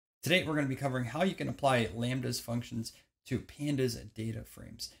Today, we're going to be covering how you can apply Lambda's functions to Pandas data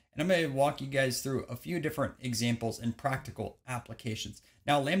frames. And I'm going to walk you guys through a few different examples and practical applications.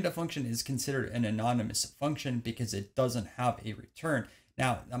 Now, Lambda function is considered an anonymous function because it doesn't have a return.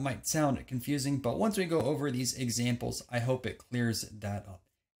 Now, that might sound confusing, but once we go over these examples, I hope it clears that up.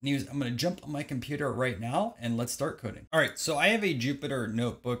 Anyways, I'm going to jump on my computer right now and let's start coding. All right, so I have a Jupyter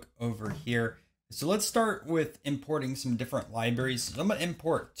notebook over here. So let's start with importing some different libraries. So I'm going to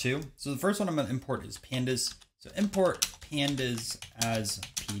import two. So the first one I'm going to import is Pandas. So import Pandas as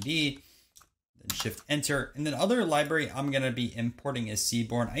PD, then shift enter. And then other library I'm going to be importing is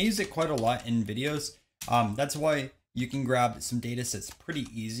Seaborn. I use it quite a lot in videos. That's why you can grab some data sets pretty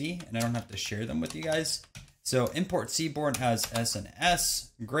easy and I don't have to share them with you guys. So import Seaborn as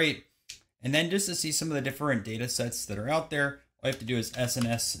SNS, great. And then just to see some of the different data sets that are out there, all you have to do is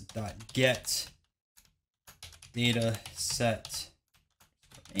sns.get data set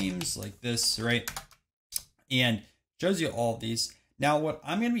names like this, right? And shows you all of these. Now, what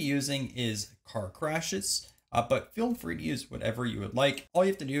I'm going to be using is car crashes, but feel free to use whatever you would like. All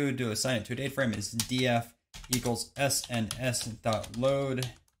you have to do to assign it to a data frame is df equals sns.load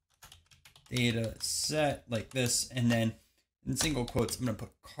data set like this. And then in single quotes, I'm going to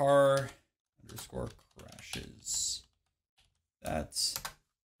put car underscore crashes. That's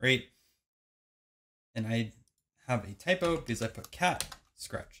great. And I have a typo because I put cat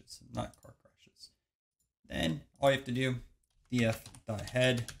scratches, not car crashes. Then all you have to do,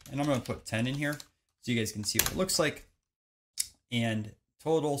 df.head, and I'm going to put 10 in here so you guys can see what it looks like. And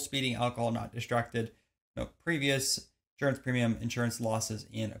total, speeding, alcohol, not distracted, no previous, insurance premium, insurance losses,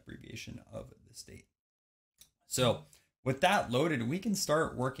 and abbreviation of the state. So with that loaded, we can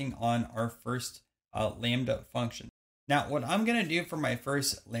start working on our first Lambda function. Now, what I'm going to do for my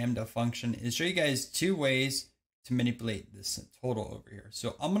first Lambda function is show you guys two ways to manipulate this total over here.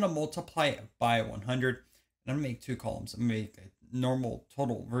 So I'm going to multiply it by 100 and I'm going to make two columns. I'm going to make a normal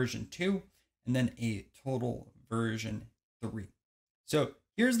total version 2 and then a total version 3. So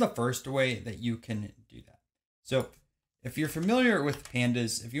here's the first way that you can do that. So if you're familiar with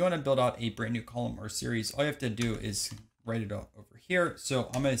Pandas, if you want to build out a brand new column or series, all you have to do is write it out over here. So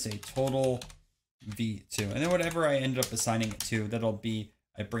I'm going to say total V2, and then whatever I end up assigning it to, that'll be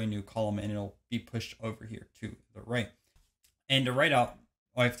a brand new column and it'll be pushed over here to the right. And to write out,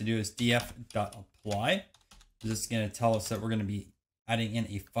 all I have to do is df.apply. This is going to tell us that we're going to be adding in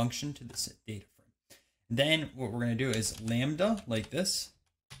a function to this data frame. Then what we're going to do is lambda like this,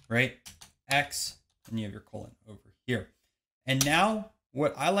 right? X, and you have your colon over here. And now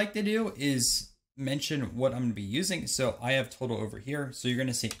what I like to do is mention what I'm going to be using. So I have total over here. So you're going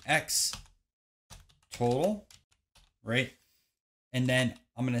to say X total, right? And then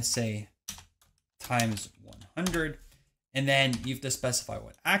I'm going to say times 100. And then you have to specify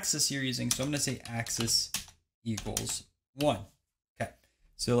what axis you're using. So I'm going to say axis equals 1. Okay.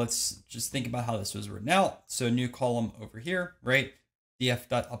 So let's just think about how this was written out. So new column over here, right?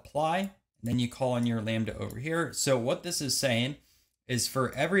 df.apply. And then you call in your lambda over here. So what this is saying is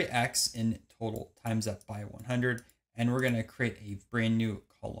for every X in total times that by 100. And we're going to create a brand new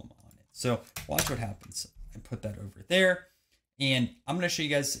column on it. So watch what happens. I put that over there. And I'm going to show you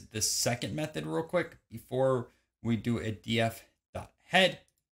guys the second method real quick before we do a df.head.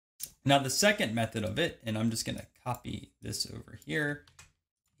 Now the second method of it, and I'm just going to copy this over here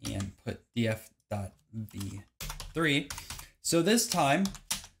and put df.v3. So this time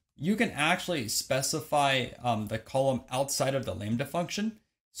you can actually specify the column outside of the Lambda function.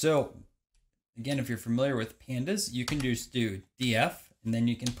 So again, if you're familiar with Pandas, you can just do df and then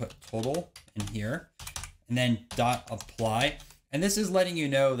you can put total in here and then dot apply. And this is letting you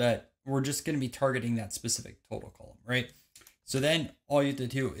know that we're just going to be targeting that specific total column, right? So then all you have to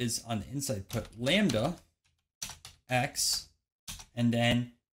do is on the inside, put lambda X and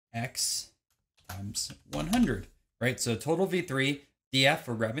then X times 100, right? So total V3, df,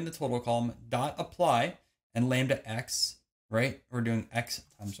 we're grabbing the total column, dot apply, and lambda X, right? We're doing X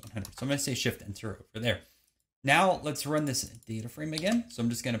times 100. So I'm going to say shift enter over there. Now let's run this data frame again. So I'm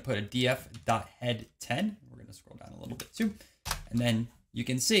just going to put a df.head 10. We're going to scroll down a little bit too. And then you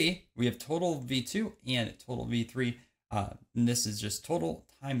can see we have total V2 and total V3. And this is just total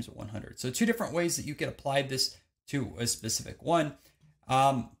times 100. So two different ways that you could apply this to a specific one.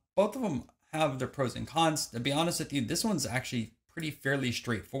 Both of them have their pros and cons. To be honest with you, this one's actually fairly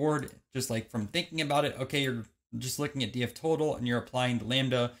straightforward. Just like from thinking about it, okay, you're just looking at df total and you're applying the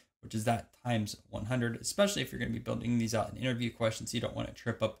lambda, which is that times 100, especially if you're going to be building these out in interview questions. You don't want to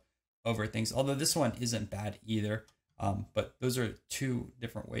trip up over things, although this one isn't bad either. But those are two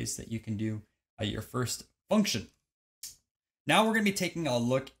different ways that you can do your first function. Now we're going to be taking a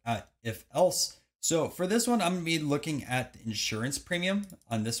look at if else. So for this one, I'm going to be looking at the insurance premium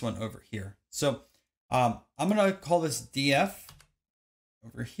on this one over here. So I'm going to call this df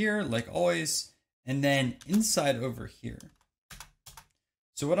over here, like always, and then inside over here.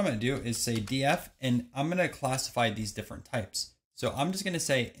 So what I'm going to do is say df, and I'm going to classify these different types. So I'm just going to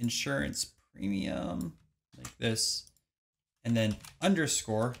say insurance premium like this, and then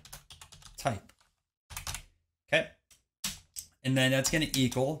underscore type. Okay. And then that's going to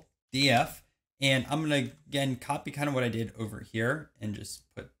equal df. And I'm going to, again, copy kind of what I did over here and just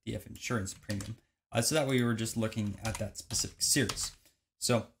put df insurance premium. So that way we were just looking at that specific series.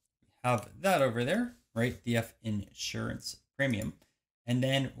 So we have that over there, right? df insurance premium. And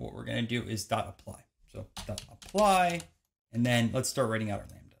then what we're going to do is dot apply. So dot apply, and then let's start writing out our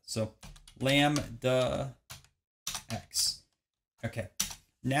lambda. So lambda x. Okay.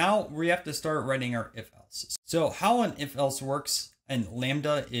 Now we have to start writing our if else. So how an if else works in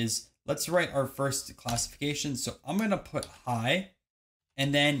lambda is, let's write our first classification. So I'm going to put high,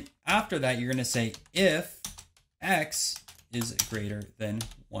 and then after that, you're going to say if x is greater than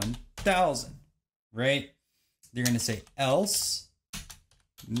 1000, right? You're going to say else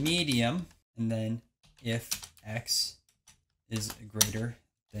medium, and then if x is greater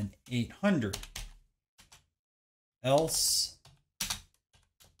than 800, else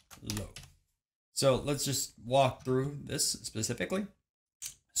low. So let's just walk through this specifically.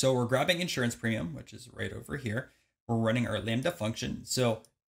 So we're grabbing insurance premium, which is right over here. We're running our lambda function. So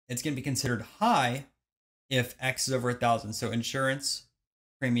it's going to be considered high if x is over 1000. So insurance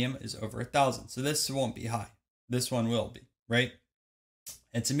premium is over 1000. So this won't be high. This one will be, right?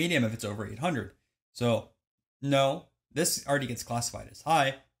 It's a medium if it's over 800. So no, this already gets classified as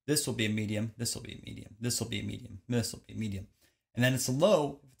high. This will be a medium. This will be a medium. This will be a medium. This will be a medium. And then it's a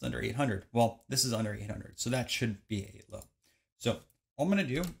low if it's under 800. Well, this is under 800. So that should be a low. So all I'm going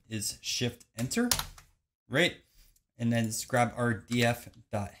to do is shift enter, right? And then just grab our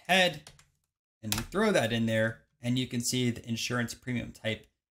df.head and we throw that in there. And you can see the insurance premium type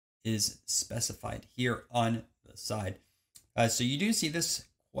is specified here on the side. So you do see this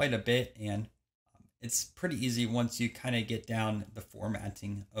quite a bit, and it's pretty easy once you kind of get down the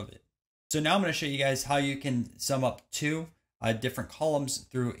formatting of it. So now I'm going to show you guys how you can sum up two different columns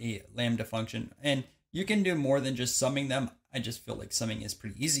through a lambda function. And you can do more than just summing them. I just feel like summing is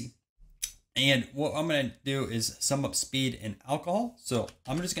pretty easy. And what I'm going to do is sum up speed and alcohol. So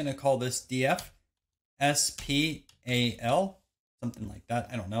I'm just going to call this df spal, something like that.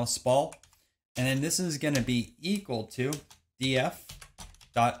 I don't know, spal. And then this is going to be equal to df.apply.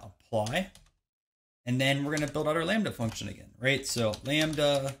 And then we're going to build out our lambda function again, right? So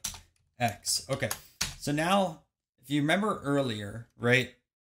lambda x. Okay. So now, if you remember earlier, right,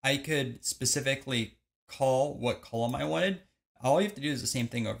 I could specifically call what column I wanted. All you have to do is the same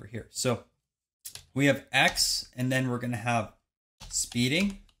thing over here. So we have x, and then we're going to have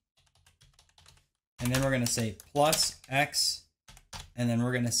speeding. And then we're going to say plus x, and then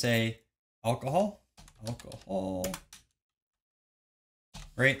we're going to say alcohol,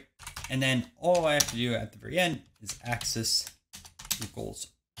 right? And then all I have to do at the very end is axis equals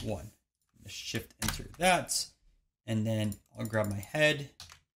 1. Just shift enter that, and then I'll grab my head,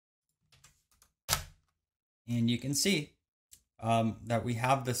 and you can see that we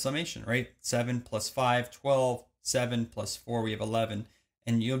have the summation, right? 7 plus 5, 12, 7 plus 4, we have 11.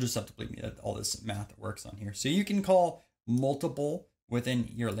 And you'll just have to believe me that all this math works on here. So you can call multiple within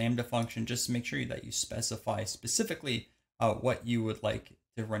your lambda function. Just make sure that you specify specifically what you would like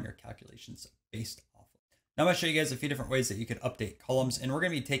to run your calculations based off of. Now I'm going to show you guys a few different ways that you could update columns. And we're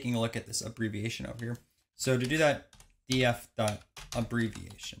going to be taking a look at this abbreviation over here. So to do that,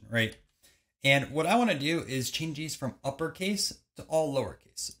 df.abbreviation, right? And what I want to do is change these from uppercase to all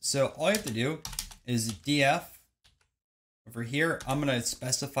lowercase. So all I have to do is df. Over here, I'm going to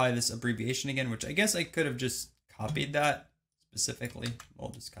specify this abbreviation again, which I guess I could have just copied that specifically.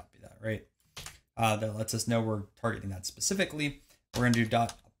 We'll just copy that, right? That lets us know we're targeting that specifically. We're going to do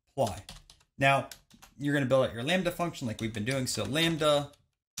dot apply. Now, you're going to build out your lambda function like we've been doing. So lambda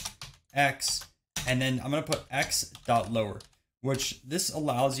x, and then I'm going to put x dot lower, which this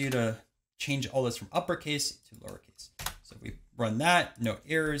allows you to change all this from uppercase to lowercase. So we run that, no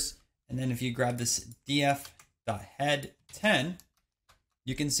errors. And then if you grab this df.head 10,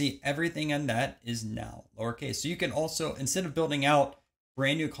 you can see everything on that is now lowercase. So you can also, instead of building out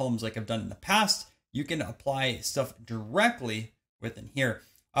brand new columns like I've done in the past, you can apply stuff directly within here.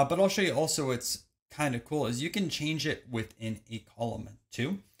 But I'll show you also what's kind of cool is you can change it within a column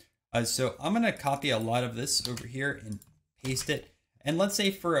too. So I'm going to copy a lot of this over here and paste it. And let's say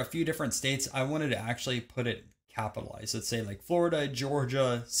for a few different states, I wanted to actually put it capitalized. Let's say like Florida,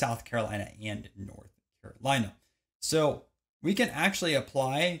 Georgia, South Carolina, and North Carolina. So we can actually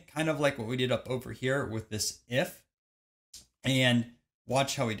apply kind of like what we did up over here with this if, and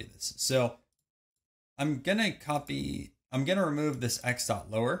watch how we do this. So I'm going to remove this x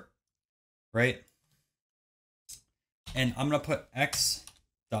dot lower, right? And I'm going to put x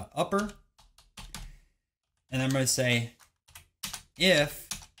dot upper, and I'm going to say if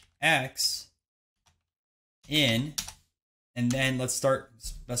x in, and then let's start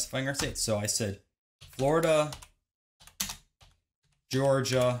specifying our states. So I said Florida,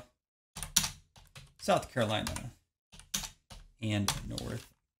 Georgia, South Carolina, and North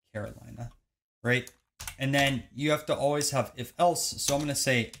Carolina, right? And then you have to always have if else. So I'm going to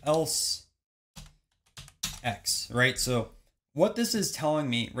say else x, right? So what this is telling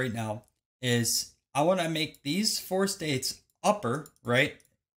me right now is I want to make these 4 states upper, right?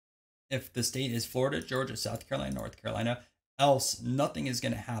 If the state is Florida, Georgia, South Carolina, North Carolina, else nothing is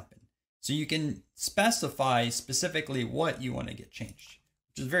going to happen. So you can specify specifically what you want to get changed,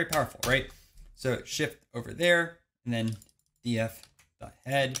 which is very powerful, right? So shift over there and then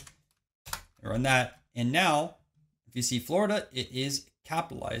df.head, run that. And now if you see Florida, it is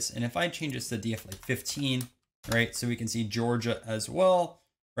capitalized. And if I change this to df like 15, right? So we can see Georgia as well,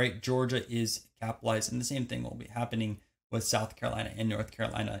 right? Georgia is capitalized, and the same thing will be happening with South Carolina and North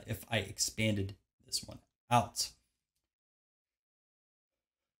Carolina if I expanded this one out.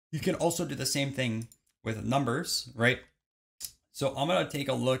 You can also do the same thing with numbers, right? So I'm going to take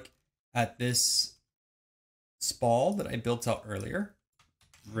a look at this spal that I built out earlier,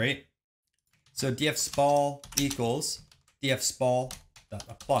 right? So df spal equals df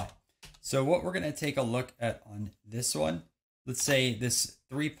spal.apply. So what we're going to take a look at on this one, let's say this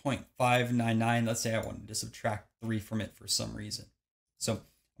 3.599, let's say I wanted to subtract 3 from it for some reason. So I'm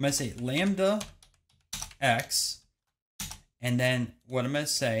going to say lambda x, and then what I'm going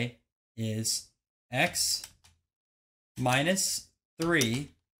to say is x minus 3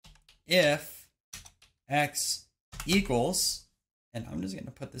 if x equals, and I'm just going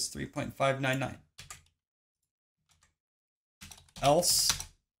to put this 3.599, else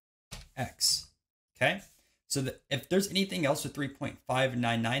x. Okay, so that if there's anything else with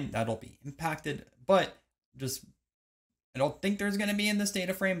 3.599, that'll be impacted, but just I don't think there's going to be in this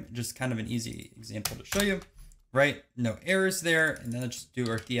data frame. Just kind of an easy example to show you, right? No errors there. And then let's just do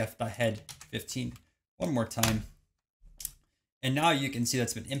our df.head 15 one more time. And now you can see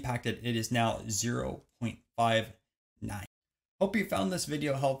that's been impacted. It is now 0.59. Hope you found this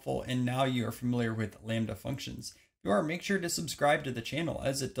video helpful and now you are familiar with Lambda functions. If you are, make sure to subscribe to the channel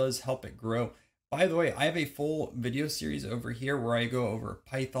as it does help it grow. By the way, I have a full video series over here where I go over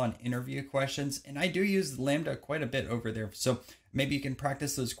Python interview questions, and I do use Lambda quite a bit over there. So maybe you can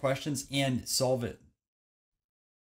practice those questions and solve it